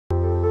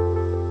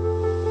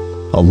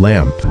A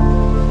lamp,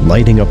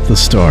 lighting up the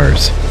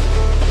stars.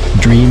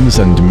 Dreams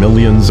and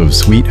millions of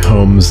sweet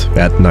homes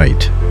at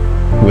night,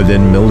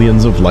 within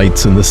millions of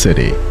lights in the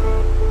city.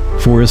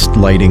 Forest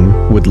Lighting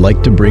would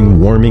like to bring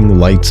warming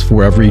lights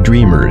for every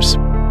dreamers.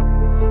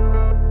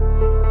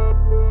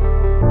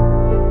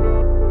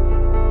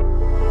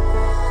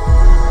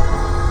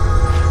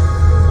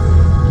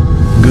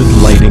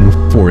 Good lighting,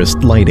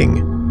 Forest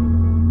Lighting.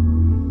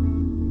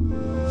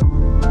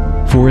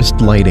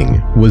 Forest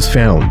Lighting was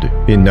found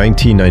in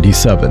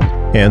 1997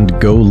 and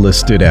go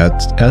listed at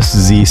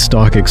SZ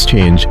Stock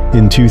Exchange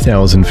in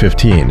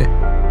 2015.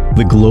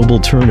 The global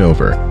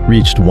turnover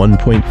reached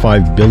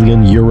 €1.5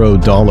 billion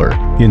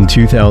in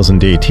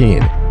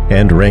 2018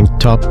 and ranked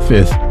top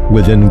 5th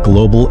within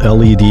global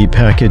LED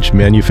package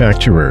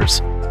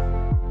manufacturers.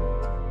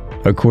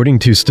 According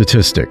to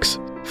statistics,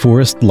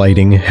 Forest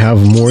Lighting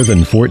have more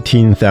than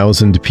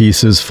 14,000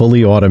 pieces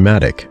fully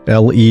automatic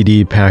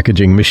LED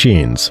packaging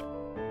machines.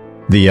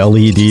 The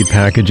LED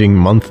packaging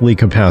monthly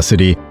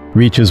capacity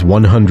reaches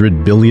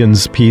 100 billion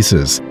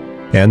pieces,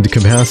 and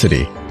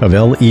capacity of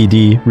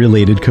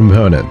LED-related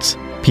components,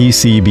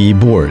 PCB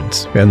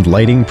boards, and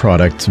lighting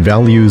products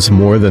values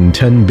more than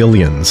 10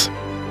 billions,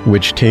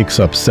 which takes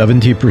up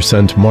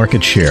 70%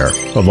 market share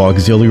of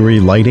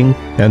auxiliary lighting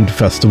and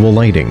festival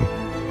lighting,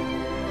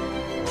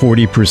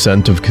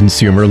 40% of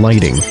consumer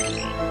lighting,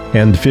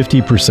 and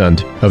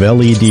 50% of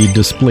LED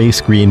display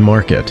screen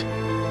market.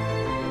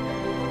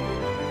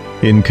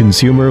 In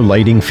consumer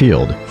lighting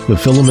field, the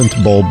filament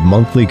bulb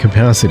monthly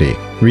capacity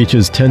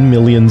reaches 10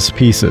 million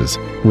pieces,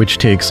 which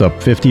takes up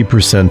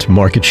 50%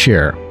 market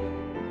share.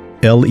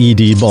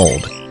 LED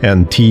bulb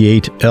and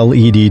T8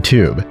 LED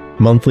tube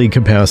monthly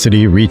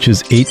capacity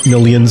reaches 8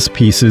 million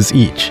pieces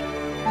each.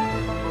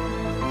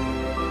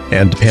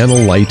 And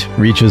panel light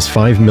reaches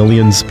 5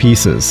 million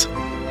pieces.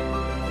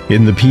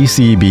 In the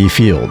PCB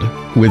field,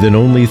 within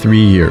only 3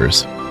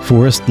 years,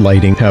 Forest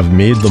Lighting have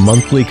made the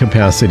monthly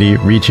capacity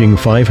reaching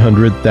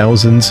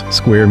 500,000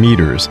 square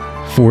meters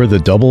for the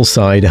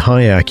double-side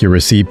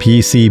high-accuracy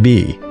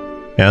PCB,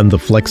 and the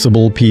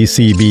flexible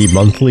PCB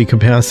monthly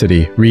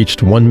capacity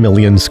reached 1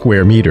 million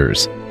square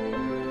meters.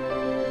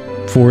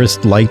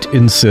 Forest Light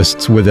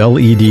insists with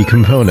LED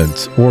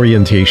components,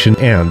 orientation,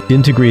 and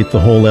integrate the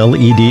whole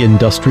LED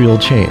industrial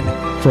chain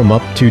from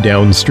up to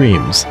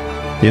downstreams.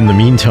 In the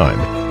meantime,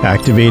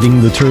 activating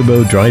the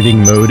turbo driving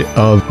mode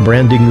of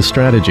branding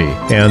strategy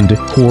and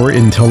core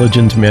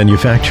intelligent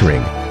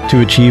manufacturing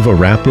to achieve a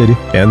rapid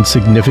and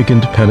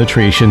significant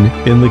penetration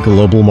in the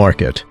global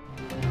market.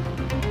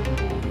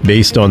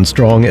 Based on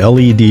strong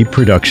LED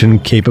production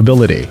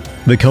capability,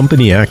 the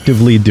company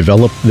actively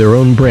developed their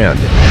own brand,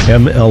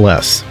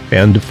 MLS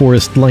and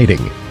Forest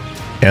Lighting,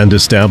 and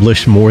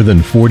established more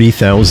than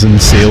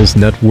 40,000 sales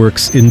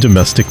networks in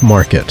domestic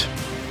market.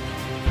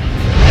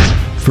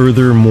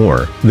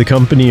 Furthermore, the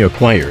company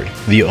acquired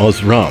the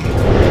Osram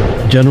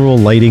general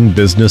lighting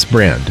business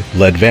brand,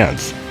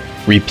 LEDVANCE,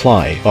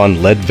 rely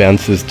on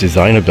LEDVANCE's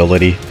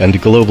designability and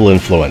global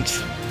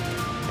influence.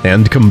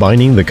 And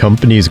combining the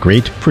company's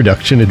great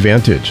production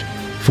advantage,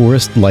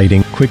 Forest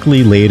Lighting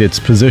quickly laid its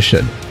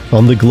position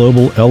on the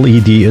global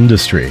LED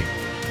industry.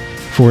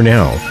 For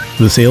now,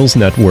 the sales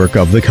network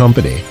of the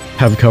company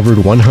have covered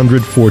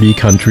 140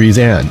 countries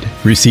and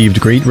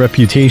received great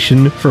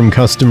reputation from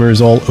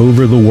customers all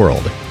over the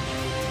world.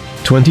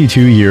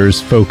 22 years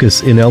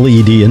focus in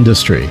LED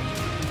industry.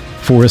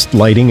 Forest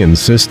Lighting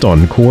insists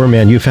on core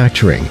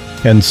manufacturing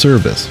and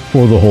service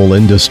for the whole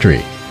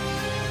industry.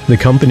 The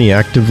company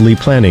actively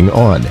planning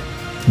on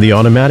the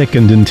automatic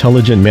and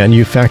intelligent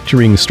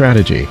manufacturing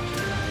strategy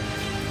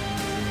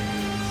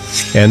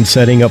and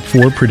setting up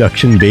 4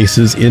 production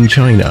bases in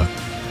China,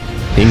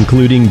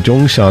 including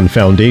Zhongshan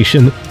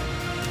Foundation,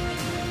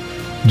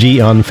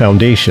 Jian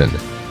Foundation,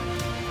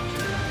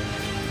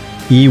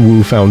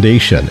 Yiwu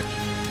Foundation,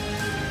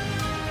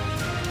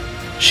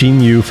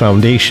 Xinyu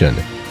Foundation.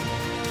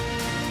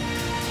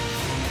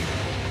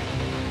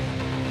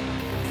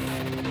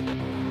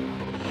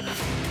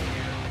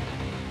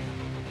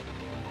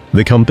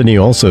 The company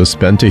also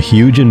spent a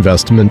huge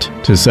investment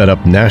to set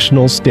up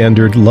national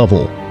standard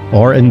level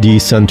R&D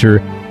center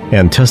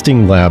and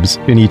testing labs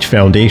in each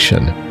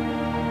foundation,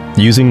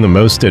 using the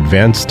most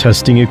advanced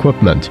testing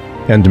equipment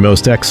and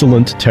most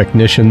excellent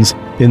technicians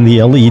in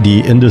the LED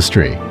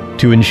industry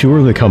to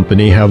ensure the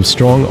company have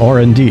strong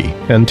R&D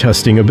and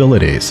testing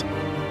abilities.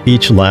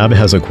 Each lab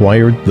has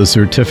acquired the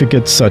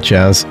certificates such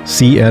as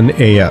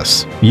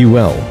CNAS,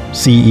 UL,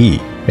 CE,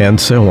 and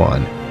so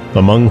on,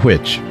 among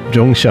which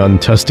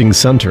Zhongshan Testing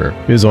Center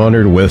is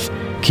honored with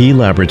Key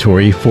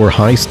Laboratory for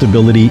High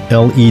Stability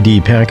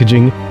LED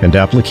Packaging and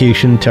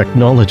Application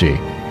Technology.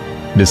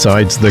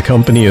 Besides, the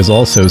company is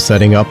also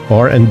setting up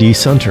R&D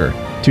Center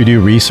to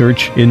do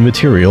research in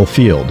material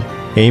field,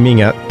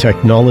 aiming at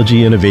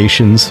technology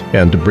innovations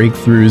and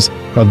breakthroughs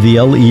of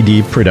the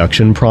LED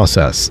production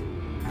process.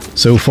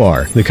 So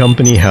far, the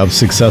company have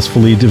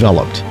successfully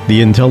developed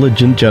the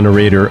intelligent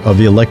generator of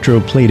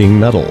electroplating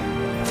metal,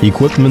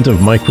 equipment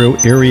of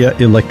micro-area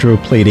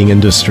electroplating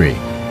industry,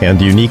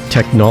 and unique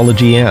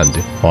technology and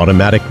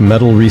automatic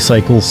metal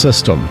recycle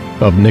system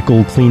of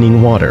nickel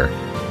cleaning water.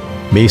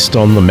 Based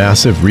on the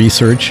massive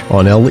research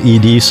on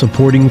LED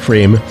supporting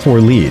frame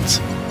for LEDs,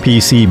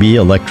 PCB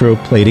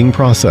electroplating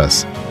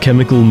process,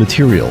 chemical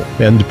material,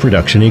 and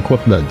production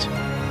equipment.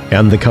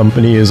 And the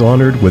company is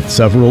honored with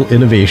several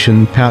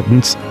innovation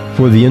patents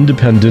for the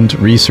independent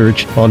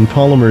research on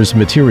polymers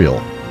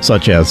material,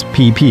 such as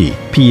PP,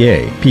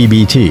 PA,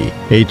 PBT,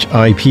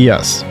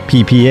 HIPS,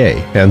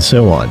 PPA, and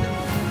so on.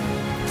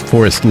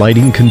 Forest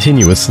Lighting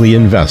continuously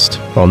invests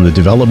on the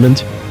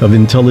development of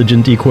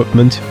intelligent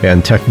equipment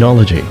and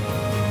technology,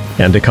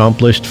 and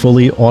accomplished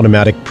fully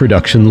automatic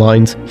production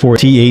lines for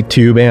T8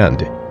 tube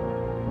and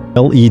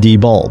LED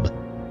bulb,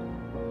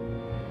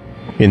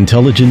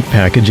 intelligent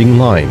packaging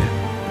line,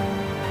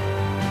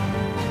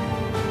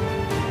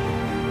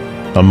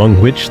 among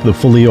which the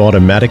fully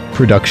automatic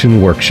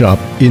production workshop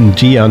in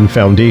Jian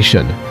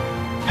Foundation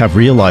have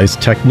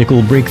realized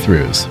technical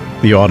breakthroughs.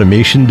 The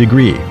automation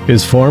degree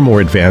is far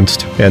more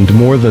advanced and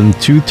more than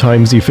 2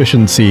 times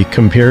efficiency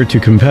compared to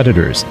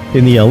competitors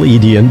in the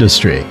LED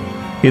industry.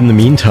 In the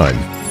meantime,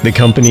 the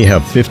company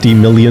have 50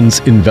 million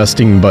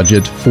investing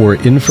budget for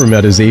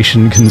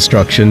informatization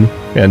construction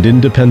and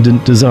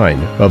independent design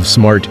of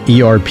smart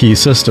ERP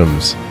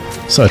systems,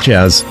 such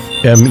as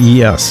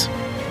MES,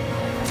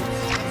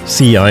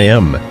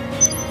 CIM,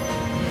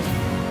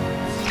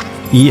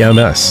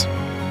 EMS,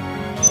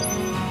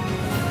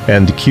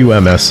 and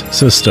QMS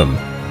system,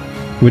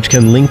 which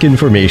can link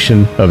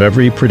information of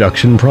every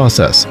production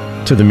process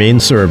to the main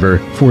server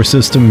for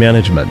system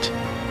management.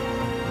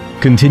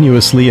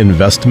 Continuously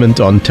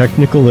investment on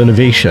technical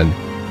innovation,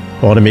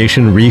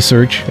 automation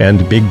research,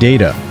 and big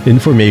data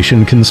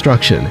information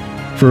construction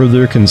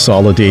further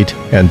consolidate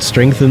and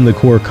strengthen the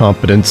core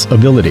competence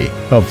ability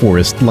of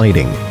Forest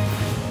Lighting.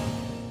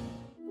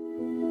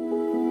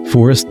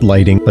 Forest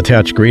Lighting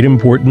attach great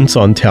importance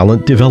on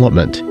talent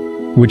development,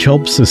 which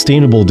helps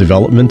sustainable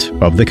development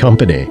of the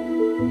company.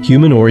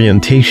 Human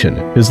orientation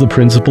is the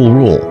principal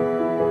rule.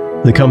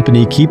 The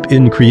company keep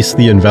increase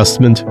the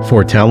investment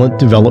for talent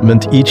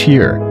development each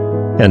year,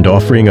 and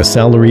offering a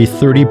salary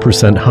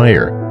 30%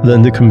 higher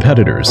than the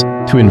competitors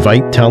to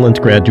invite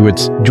talent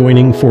graduates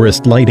joining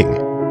Forest Lighting.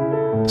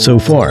 So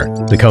far,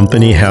 the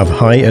company have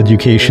high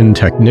education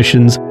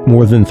technicians,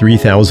 more than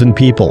 3,000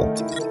 people,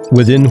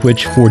 within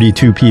which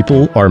 42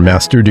 people are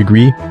master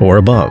degree or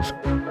above.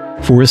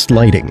 Forest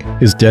Lighting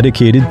is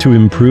dedicated to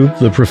improve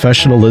the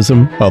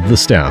professionalism of the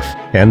staff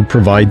and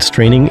provides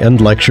training and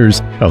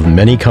lectures of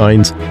many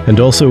kinds, and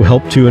also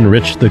help to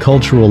enrich the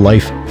cultural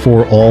life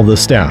for all the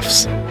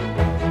staffs.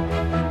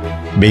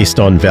 Based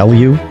on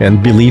value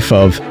and belief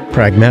of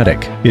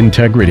pragmatic,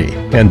 integrity,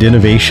 and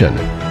innovation,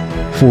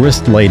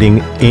 Forest Lighting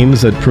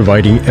aims at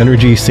providing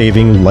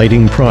energy-saving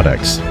lighting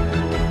products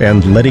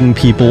and letting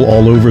people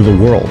all over the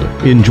world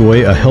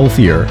enjoy a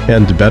healthier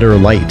and better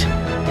light.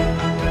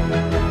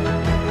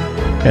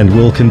 And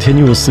will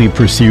continuously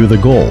pursue the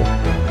goal,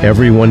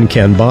 everyone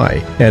can buy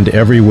and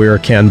everywhere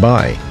can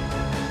buy.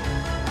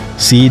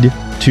 Seed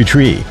to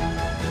tree,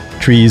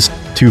 trees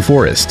to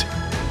forest.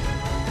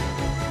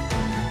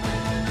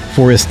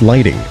 Forest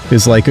Lighting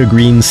is like a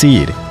green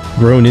seed,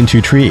 grown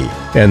into tree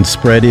and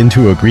spread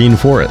into a green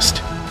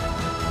forest.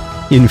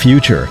 In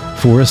future,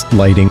 Forest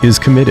Lighting is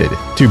committed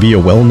to be a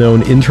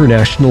well-known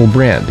international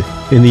brand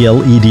in the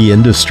LED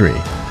industry.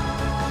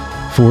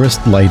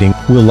 Forest Lighting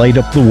will light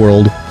up the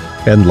world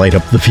and light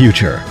up the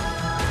future.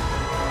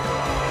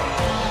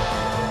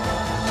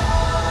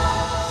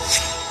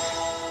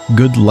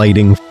 Good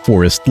lighting,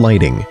 Forest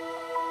Lighting.